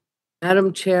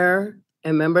Madam Chair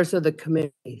and members of the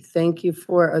committee, thank you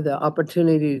for the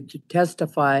opportunity to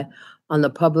testify on the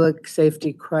public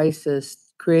safety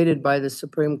crisis created by the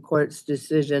Supreme Court's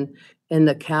decision in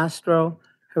the Castro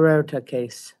Huerta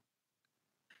case.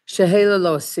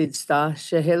 Shehelalos Sidsta.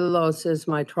 Shehelalos is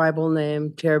my tribal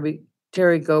name.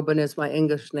 Teri Gobin is my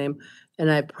English name, and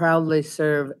I proudly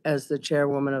serve as the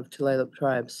chairwoman of Tulalip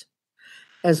Tribes.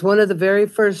 As one of the very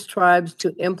first tribes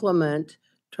to implement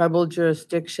tribal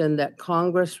jurisdiction that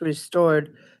Congress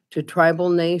restored to tribal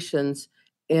nations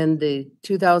in the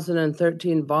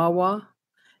 2013 VAWA,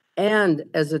 and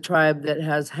as a tribe that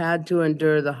has had to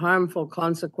endure the harmful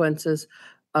consequences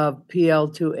of PL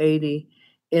 280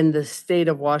 in the state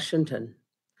of Washington.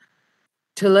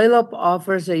 Tulalip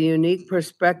offers a unique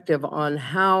perspective on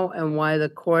how and why the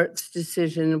court's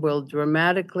decision will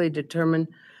dramatically determine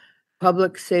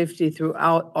public safety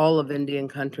throughout all of Indian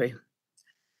country.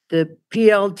 The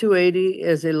PL 280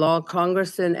 is a law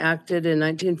Congress enacted in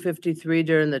 1953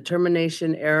 during the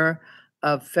termination era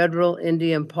of federal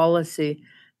Indian policy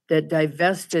that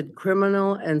divested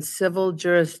criminal and civil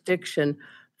jurisdiction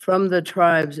from the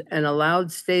tribes and allowed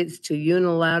states to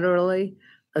unilaterally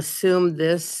assume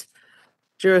this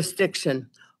jurisdiction.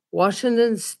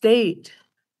 Washington State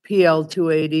PL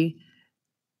 280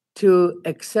 to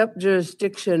accept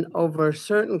jurisdiction over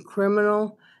certain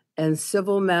criminal and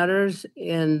civil matters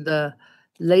in the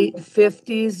late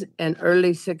 50s and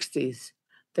early 60s.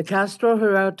 The Castro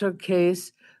Huerta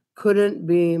case couldn't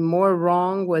be more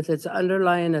wrong with its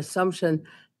underlying assumption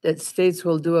that states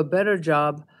will do a better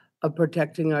job of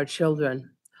protecting our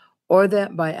children, or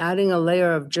that by adding a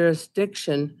layer of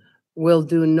jurisdiction will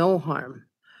do no harm.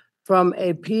 From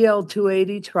a PL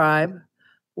 280 tribe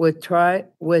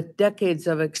with decades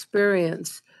of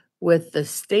experience with the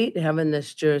state having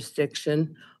this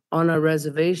jurisdiction on a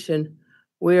reservation,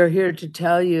 we are here to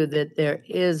tell you that there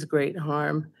is great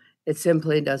harm. It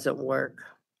simply doesn't work.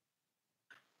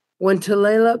 When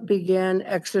Tulalip began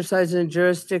exercising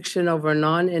jurisdiction over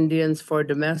non-Indians for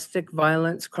domestic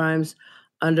violence crimes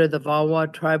under the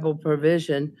VAWA tribal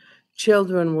provision,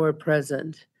 children were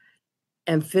present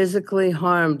and physically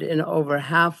harmed in over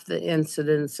half the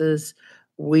incidences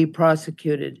we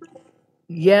prosecuted.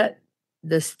 Yet,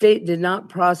 the state did not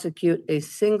prosecute a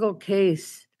single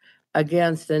case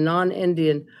against a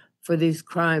non-Indian for these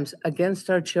crimes against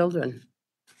our children.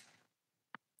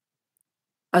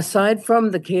 Aside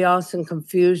from the chaos and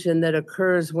confusion that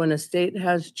occurs when a state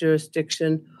has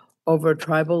jurisdiction over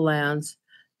tribal lands,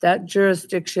 that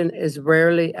jurisdiction is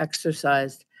rarely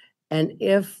exercised. And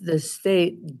if the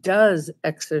state does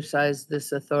exercise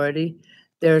this authority,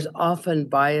 there's often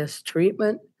biased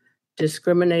treatment,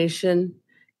 discrimination,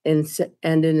 and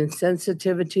an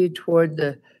insensitivity toward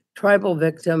the tribal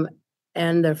victim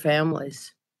and their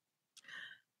families.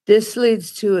 This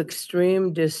leads to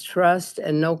extreme distrust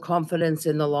and no confidence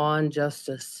in the law and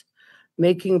justice,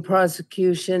 making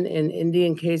prosecution in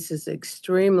Indian cases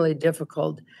extremely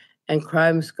difficult and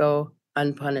crimes go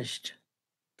unpunished.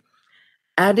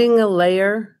 Adding a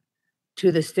layer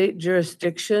to the state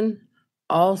jurisdiction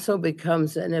also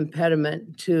becomes an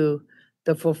impediment to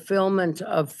the fulfillment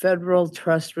of federal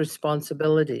trust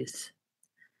responsibilities.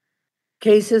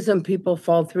 Cases and people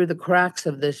fall through the cracks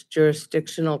of this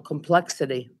jurisdictional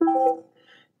complexity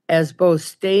as both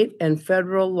state and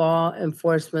federal law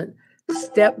enforcement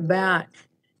step back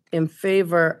in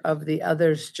favor of the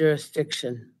other's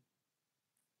jurisdiction.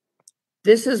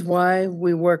 This is why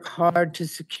we work hard to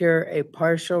secure a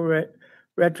partial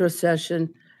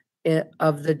retrocession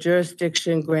of the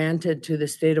jurisdiction granted to the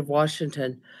state of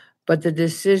Washington, but the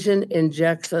decision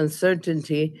injects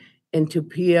uncertainty into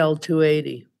PL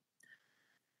 280.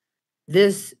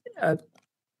 This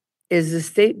is the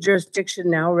state jurisdiction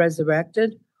now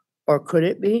resurrected, or could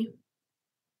it be?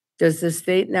 Does the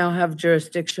state now have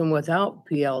jurisdiction without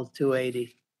PL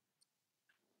 280?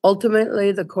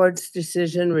 Ultimately, the court's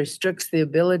decision restricts the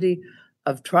ability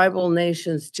of tribal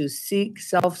nations to seek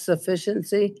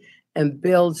self-sufficiency and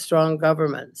build strong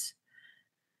governments.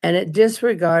 And it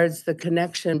disregards the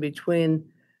connection between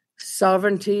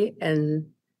sovereignty and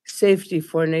safety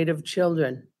for Native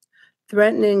children,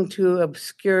 threatening to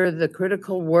obscure the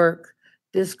critical work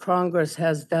this Congress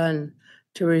has done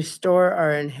to restore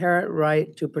our inherent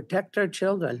right to protect our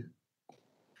children.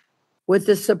 With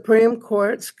the Supreme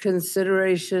Court's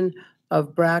consideration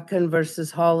of Bracken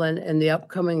versus Holland in the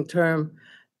upcoming term,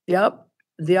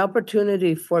 the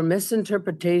opportunity for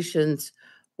misinterpretations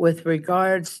with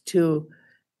regards to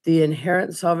the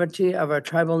inherent sovereignty of our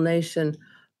tribal nation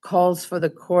calls for the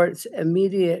court's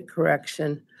immediate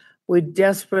correction. We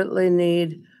desperately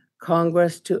need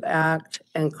Congress to act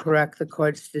and correct the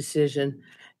court's decision.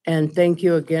 And thank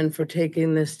you again for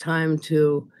taking this time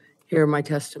to hear my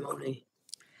testimony.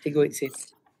 Take a wait seat.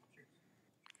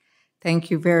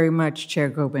 Thank you very much, Chair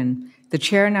Gobin. The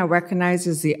chair now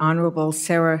recognizes the Honorable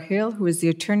Sarah Hill, who is the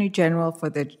Attorney General for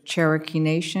the Cherokee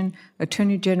Nation.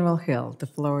 Attorney General Hill, the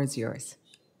floor is yours.